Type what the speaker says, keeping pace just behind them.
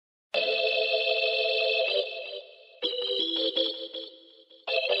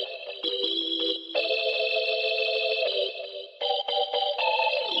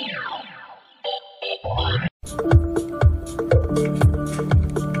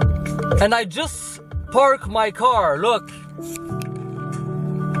And I just park my car, look.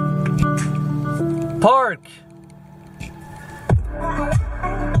 Park.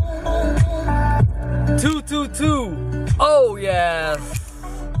 222. Oh yes.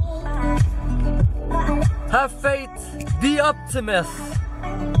 Have faith, be optimist.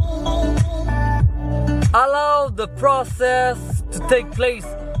 Allow the process to take place.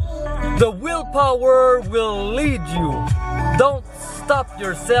 The willpower will lead you. Don't stop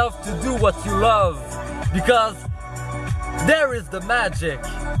yourself to do what you love, because there is the magic.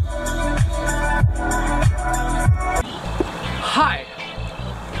 Hi,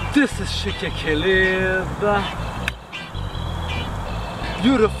 this is Chic.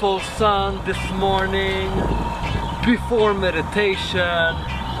 Beautiful sun this morning before meditation.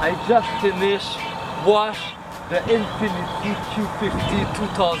 I just finished wash the Infinity Q50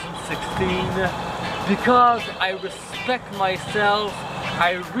 2016 because I respect myself.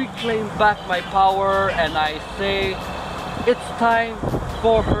 I reclaim back my power and I say it's time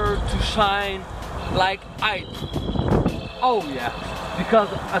for her to shine like I do. Oh yeah, because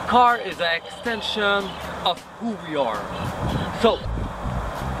a car is an extension of who we are. So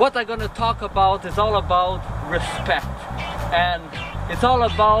what I'm gonna talk about is all about respect, and it's all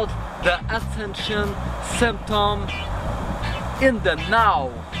about the Ascension symptom in the now,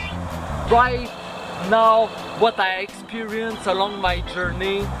 right now, what I experienced along my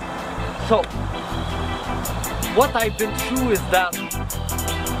journey. So what I've been through is that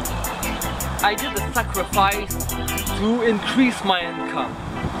I did a sacrifice to increase my income,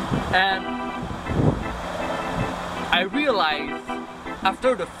 and I realized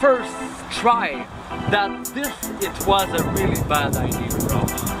after the first try that it was a really bad idea, bro.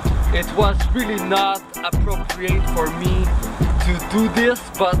 It was really not appropriate for me to do this,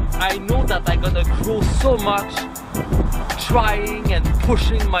 but I know that I'm gonna grow so much trying and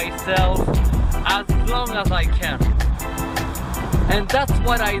pushing myself as long as I can. And that's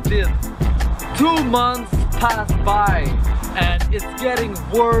what I did. 2 months passed by and it's getting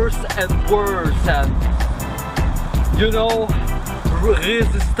worse and worse, and you know,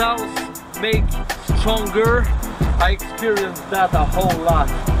 resistance makes stronger. I experienced that a whole lot.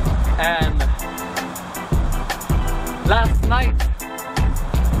 And last night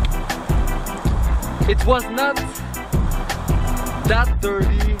it was not that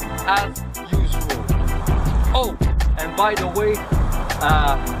dirty as usual. Oh, and by the way,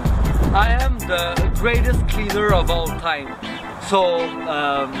 I am the greatest cleaner of all time. So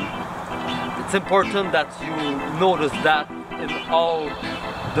it's important that you notice that in all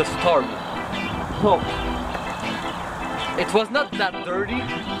the story. So it was not that dirty,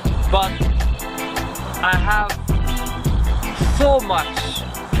 but I have so much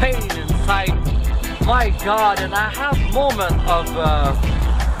pain inside, my God, and I have moments of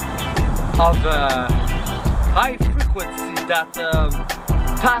high frequency that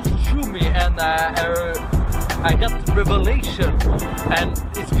passed through me, and I got revelation, and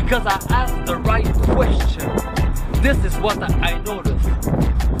it's because I asked the right question. This is what I noticed.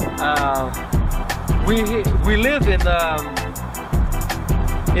 We live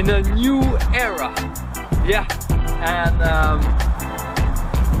in a new era, yeah, and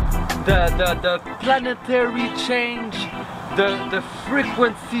the planetary change, the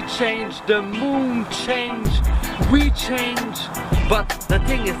frequency change, the moon change, we change. But the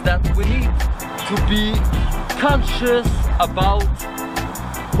thing is that we need to be conscious about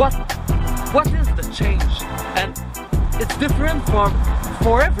what is the change, and it's different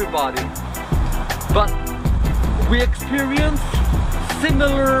for everybody, but we experience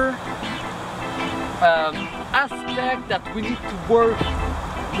similar aspect that we need to work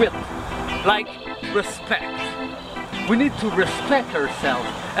with, like respect. We need to respect ourselves,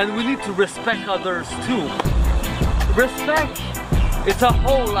 and we need to respect others too. Respect, it's a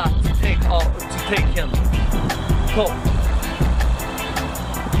whole lot to take in. So,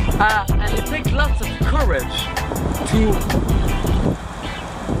 and it takes lots of courage to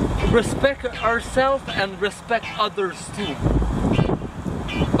respect ourselves and respect others too.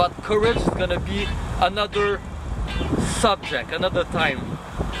 But courage is gonna be another subject, another time.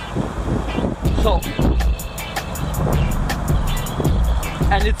 So,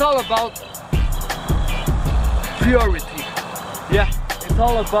 and it's all about priority. Yeah, it's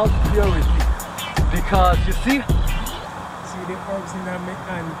all about priority. Because you see,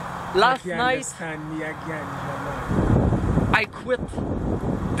 last night I quit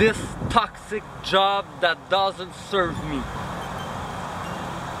this toxic job that doesn't serve me,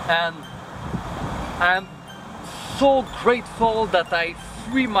 and I'm so grateful that I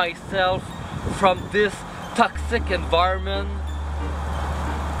free myself from this toxic environment,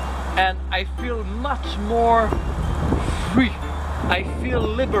 and I feel much more free. I feel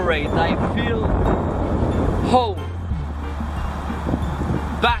liberated. I feel whole.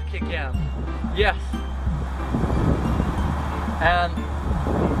 Back again. Yes. And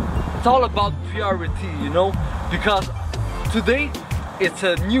it's all about priority, you know, because today it's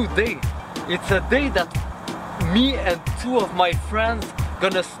a new day. It's a day that me and two of my friends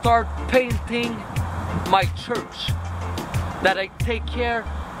gonna start painting my church that I take care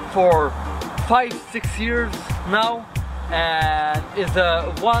for 5-6 years now, and is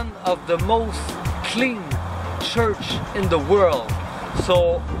one of the most clean church in the world.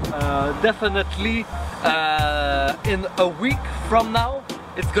 So definitely in a week from now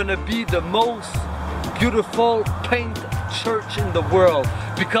it's gonna be the most beautiful paint church in the world,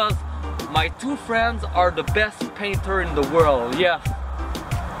 because my two friends are the best painter in the world, yes,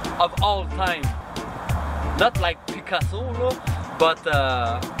 of all time. Not like Picasso, no, but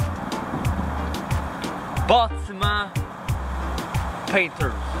bâtiment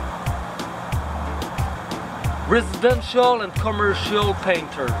painters. Residential and commercial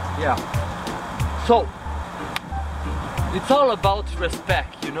painters, yeah. So, it's all about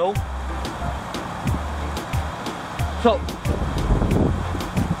respect, you know. So,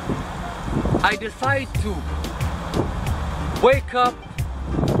 I decide to wake up,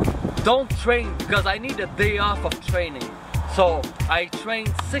 don't train, because I need a day off of training. So I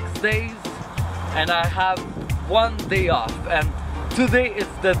trained 6 days and I have 1 day off, and today is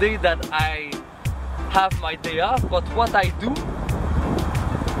the day that I have my day off. But what I do,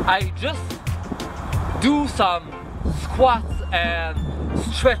 I just do some squats and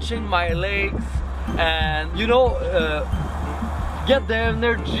stretching my legs, and you know, get the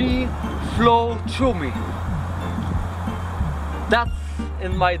energy flow through me. That's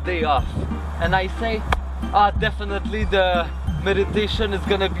in my day off. And I say, definitely the meditation is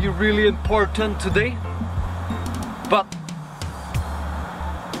gonna be really important today. But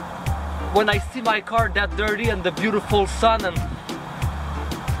when I see my car that dirty and the beautiful sun, and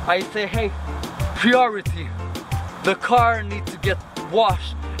I say, hey, priority, the car needs to get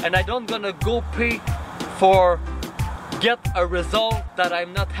washed, and I don't gonna go pay for get a result that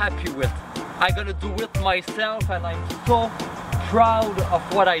I'm not happy with. I'm gonna do it myself, and I'm so proud of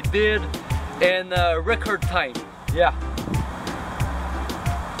what I did in record time. Yeah.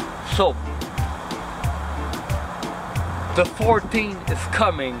 So the 14th is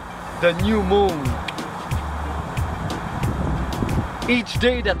coming, the new moon. Each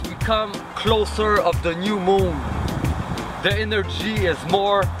day that we come closer of the new moon, the energy is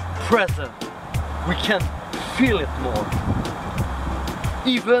more present. We can feel it more.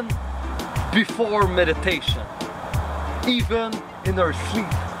 Even before meditation, even in our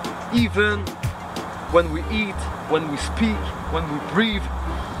sleep, even when we eat, when we speak, when we breathe.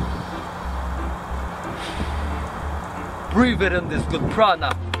 Breathe it in this good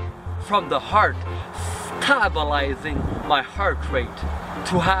prana from the heart, stabilizing my heart rate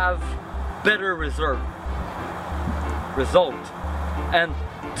to have better result and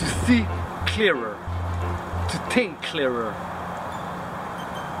to see clearer, to think clearer.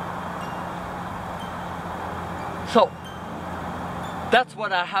 So that's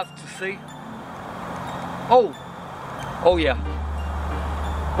what I have to say. Oh yeah,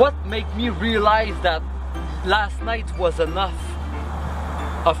 what made me realize that last night was enough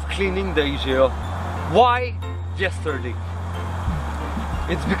of cleaning the IGA? Why yesterday?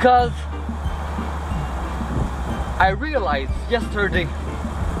 It's because I realized yesterday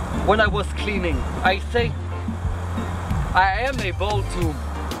when I was cleaning, I say I am able to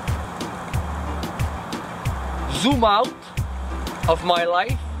zoom out of my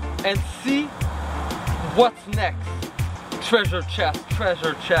life and see what's next. Treasure chest,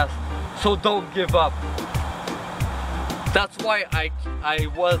 treasure chest. So don't give up. That's why I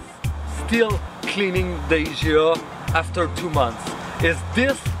was still cleaning the IGA after 2 months. Is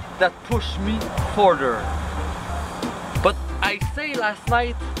this that pushed me further. But I say last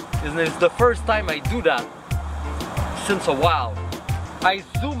night is the first time I do that since a while. I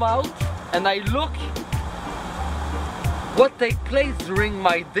zoom out and I look what take place during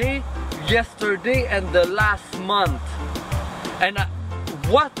my day yesterday and the last month, and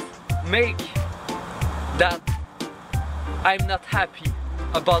what make that I'm not happy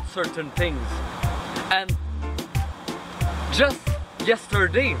about certain things. And just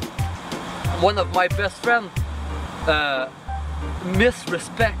yesterday one of my best friends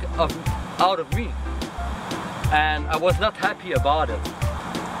misrespect out of me, and I was not happy about it.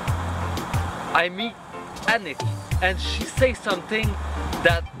 I meet Annick and she say something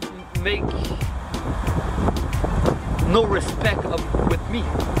that make no respect with me,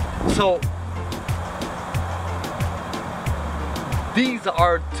 So these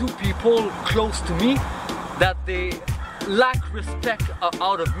are two people close to me that they lack respect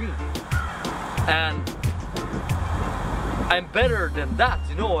out of me, and I'm better than that,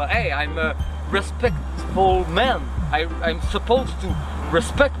 you know. Hey, I'm a respectful man. I'm supposed to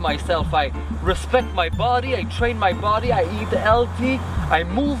respect myself. I respect my body, I train my body, I eat healthy, I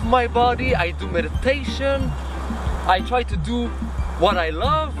move my body, I do meditation, I try to do what I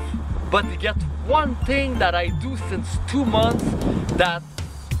love. But you get one thing that I do since 2 months, that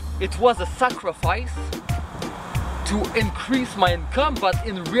it was a sacrifice to increase my income, but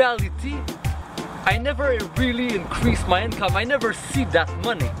in reality I never really increase my income. I never see that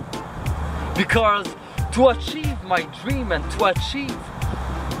money, because to achieve my dream and to achieve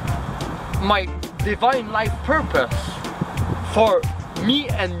my divine life purpose for me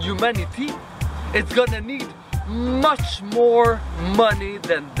and humanity, it's gonna need much more money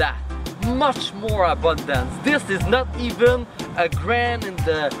than that, much more abundance. This is not even a grain in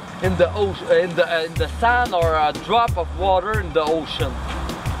the ocean, in the sand, or a drop of water in the ocean.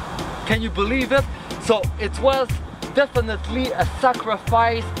 Can you believe it? So it was definitely a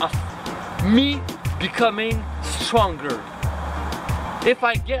sacrifice of me becoming stronger. If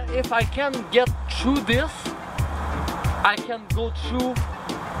I can get through this, I can go through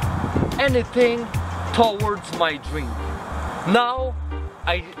anything towards my dream. Now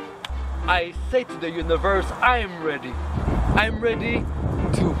I say to the universe, I am ready. I'm ready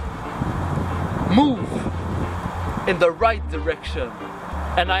to move in the right direction,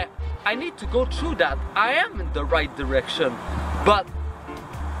 and I need to go through that. I am in the right direction, but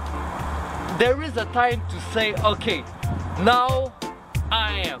there is a time to say, okay, now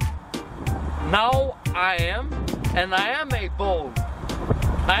I am, and I am able,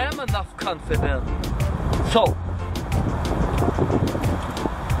 I am enough confident, so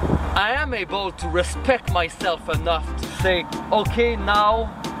I am able to respect myself enough to say, okay,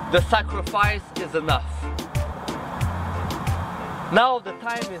 now the sacrifice is enough. Now the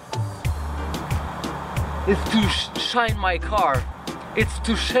time is to shine my car. It's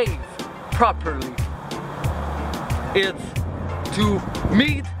to shave properly. It's to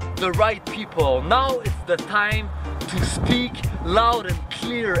meet the right people. Now it's the time to speak loud and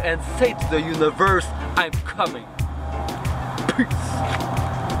clear and say to the universe, I'm coming. Peace.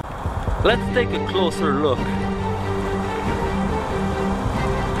 Let's take a closer look.